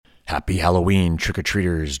Happy Halloween,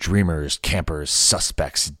 trick-or-treaters, dreamers, campers,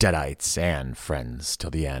 suspects, deadites, and friends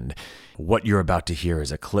till the end. What you're about to hear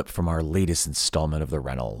is a clip from our latest installment of The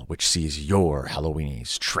Rental, which sees your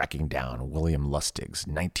Halloweenies tracking down William Lustig's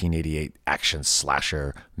 1988 action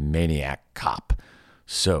slasher Maniac Cop.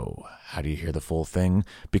 So, how do you hear the full thing?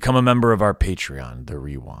 Become a member of our Patreon, The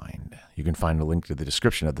Rewind. You can find a link to the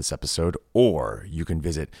description of this episode, or you can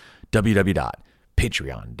visit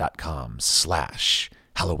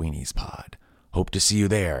www.patreon.com/HalloweeniesPod. Hope to see you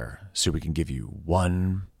there so we can give you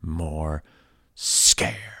one more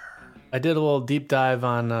scare. I did a little deep dive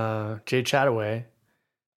on Jay Chataway,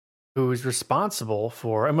 who is responsible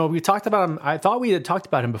for, I mean, we talked about him, I thought we had talked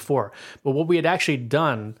about him before, but what we had actually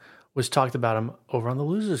done was talked about him over on the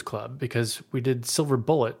Losers Club, because we did Silver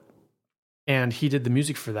Bullet, and he did the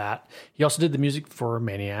music for that. He also did the music for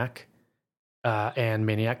Maniac and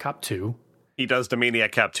Maniac Cop 2. He does the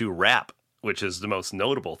Maniac Cop 2 rap, which is the most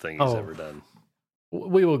notable thing he's ever done.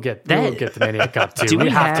 We will get the Maniac Cop 2. We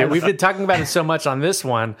have to. We've been talking about it so much on this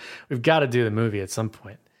one. We've got to do the movie at some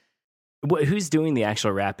point. Who's doing the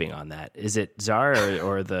actual rapping on that? Is it Czar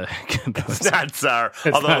or the composer? It's not Czar.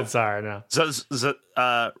 It's not Czar, no.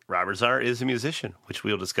 Robert Czar is a musician, which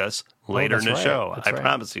we'll discuss later in the show. I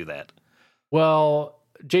promise you that. Well,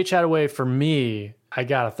 Jay Chataway, for me, I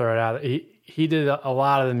got to throw it out. He did a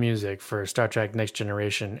lot of the music for Star Trek Next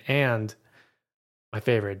Generation and my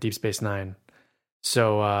favorite, Deep Space Nine.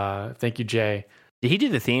 So thank you, Jay. Did he do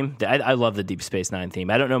the theme? I love the Deep Space Nine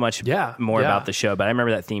theme. I don't know much more about the show, but I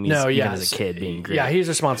remember that theme even as a kid being great. Yeah, he's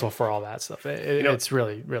responsible for all that stuff. It's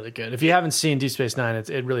really, really good. If you haven't seen Deep Space Nine,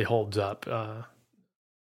 it really holds up. And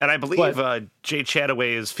I believe Jay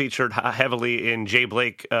Chataway is featured heavily in Jay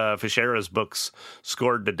Blake Fischero's books,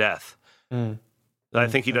 Scored to Death. I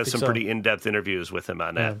think he does some pretty in-depth interviews with him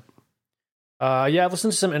on that. I've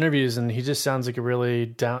listened to some interviews, and he just sounds like a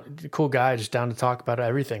really cool guy, just down to talk about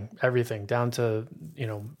everything, down to,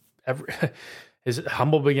 his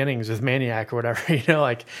humble beginnings with Maniac or whatever,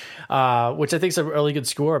 which I think is a really good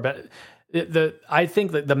score. But I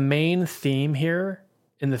think that the main theme here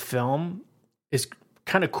in the film is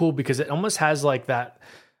kind of cool, because it almost has like that,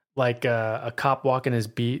 like a cop walking his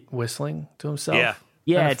beat, whistling to himself.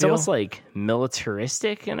 Yeah, it's almost like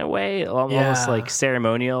militaristic in a way, almost like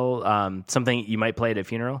ceremonial, something you might play at a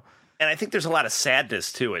funeral. And I think there's a lot of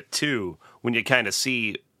sadness to it, too, when you kind of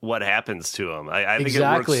see what happens to him. I think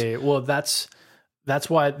exactly. It works. Well, that's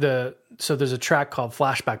why so there's a track called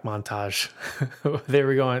Flashback Montage.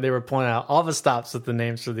 They were pulling out all the stops with the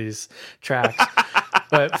names for these tracks.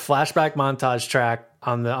 But Flashback Montage track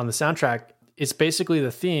on the soundtrack, it's basically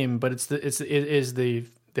the theme, but it is the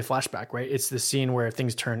flashback, right? It's the scene where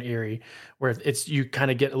things turn eerie, where you kind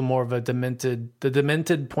of get more of the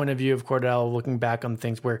demented point of view of Cordell looking back on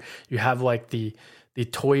things, where you have like the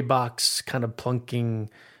toy box kind of plunking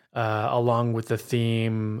along with the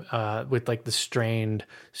theme, with like the strained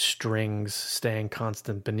strings staying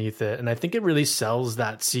constant beneath it. And I think it really sells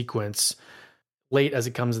that sequence late as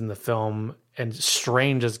it comes in the film, and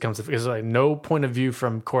strange as it comes, because like no point of view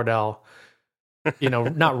from Cordell,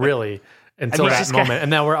 not really. Until that moment. And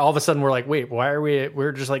now all of a sudden we're like, wait, why are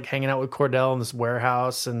we're just like hanging out with Cordell in this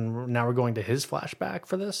warehouse, and now we're going to his flashback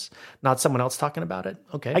for this, not someone else talking about it.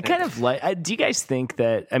 Okay. I kind of do you guys think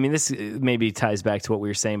that, I mean, this maybe ties back to what we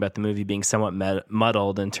were saying about the movie being somewhat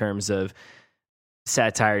muddled in terms of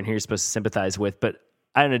satire and who you're supposed to sympathize with, but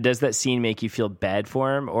I don't know, does that scene make you feel bad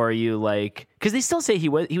for him, or are you like, because they still say he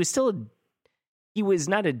was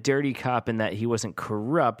not a dirty cop in that he wasn't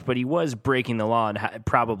corrupt, but he was breaking the law, and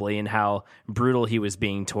probably in how brutal he was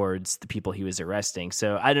being towards the people he was arresting.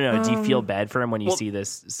 So I don't know. Do you feel bad for him when you see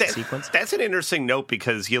this sequence? That's an interesting note,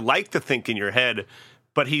 because you like to think in your head,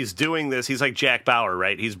 but he's doing this. He's like Jack Bauer,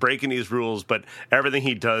 right? He's breaking these rules, but everything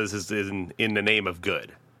he does is in the name of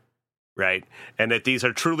good. Right? And that these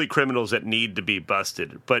are truly criminals that need to be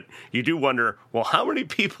busted. But you do wonder, well, how many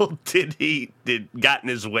people got in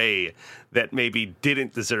his way that maybe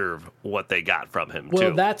didn't deserve what they got from him,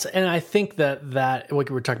 too? Well, and I think that what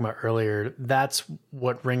we were talking about earlier, that's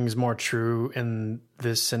what rings more true in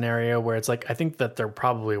this scenario, where it's like, I think that there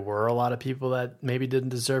probably were a lot of people that maybe didn't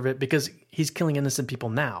deserve it, because he's killing innocent people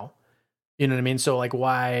now. You know what I mean? So like,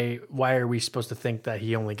 why are we supposed to think that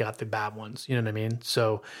he only got the bad ones? You know what I mean?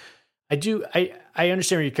 So I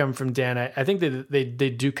understand where you come from, Dan. I think that they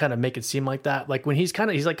do kind of make it seem like that. Like when he's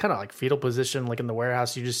kind of fetal position, like in the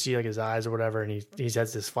warehouse, you just see like his eyes or whatever, and he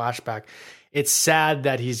has this flashback. It's sad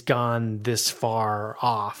that he's gone this far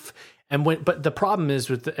off. But the problem is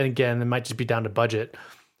and again, it might just be down to budget,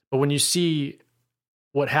 but when you see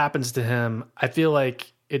what happens to him, I feel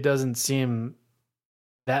like it doesn't seem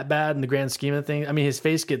that bad in the grand scheme of things. I mean, his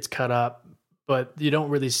face gets cut up, but you don't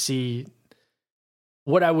really see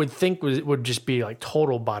what I would think would just be like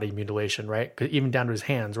total body mutilation, right? 'Cause even down to his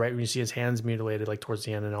hands, right? When you see his hands mutilated, like towards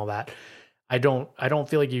the end and all that, I don't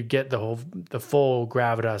feel like you get the full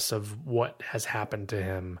gravitas of what has happened to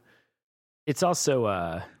him. It's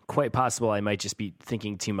also quite possible I might just be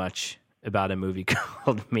thinking too much about a movie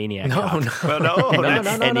called Maniac. No.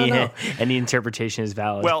 Any interpretation is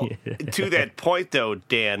valid. Well, to that point, though,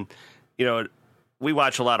 Dan, we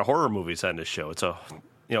watch a lot of horror movies on this show. It's the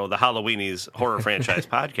Halloweenies horror franchise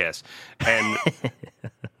podcast. And,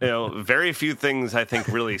 very few things I think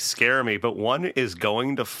really scare me, but one is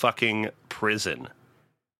going to fucking prison.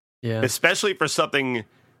 Yeah. Especially for something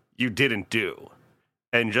you didn't do.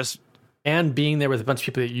 And being there with a bunch of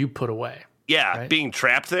people that you put away. Yeah, right? Being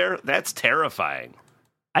trapped there, that's terrifying.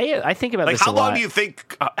 I think about this a lot. How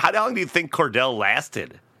long do you think Cordell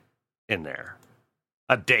lasted in there?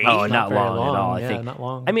 A day? Oh, not long at all. Yeah, I think not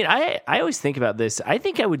long. I mean, I always think about this. I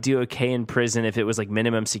think I would do okay in prison if it was like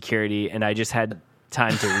minimum security and I just had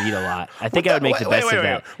time to read a lot. I think I would make the best of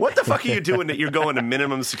that. What the fuck are you doing that you're going to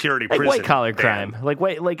minimum security like prison? White collar crime.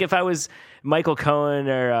 Like if I was Michael Cohen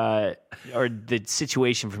or the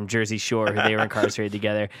Situation from Jersey Shore, who they were incarcerated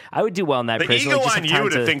together, I would do well in that prison. The ego on you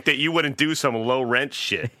to think that you wouldn't do some low rent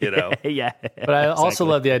shit, Yeah. But I also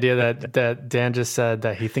love the idea that Dan just said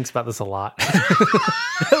that he thinks about this a lot.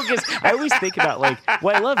 Because I always think about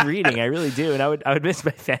I love reading, I really do, and I would miss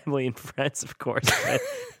my family and friends, of course. But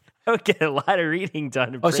I would get a lot of reading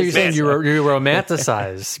done. So you're saying you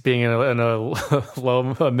romanticize being in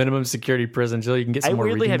a minimum security prison so you can get some more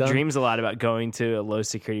reading done? I weirdly have dreams a lot about going to a low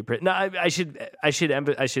security prison. No, I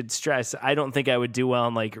should stress. I don't think I would do well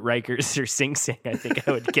in Rikers or Sing Sing. I think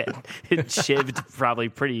I would get shivved probably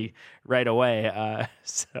pretty right away.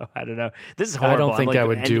 So I don't know. This is horrible. I don't think I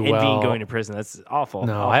would do well. Being going to prison, that's awful.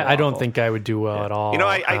 No, awful, I don't awful. think I would do well at all.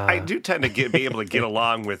 I do tend to be able to get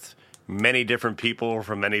along with many different people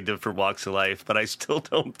from many different walks of life, but I still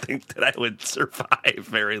don't think that I would survive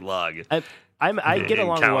very long. I get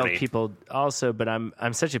along with a lot of people also, but I'm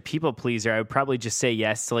such a people pleaser. I would probably just say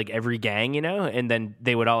yes to every gang, and then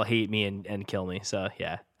they would all hate me and kill me. So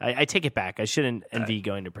yeah, I take it back. I shouldn't envy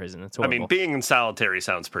going to prison. It's horrible. I mean, being in solitary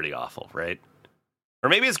sounds pretty awful, right? Or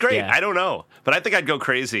maybe it's great. Yeah. I don't know, but I think I'd go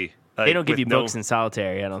crazy. They don't give you books in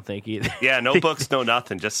solitary, I don't think either. Yeah, no books, no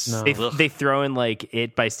nothing. Just They throw in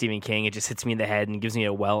It by Stephen King. It just hits me in the head and gives me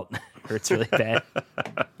a welt. Hurts really bad.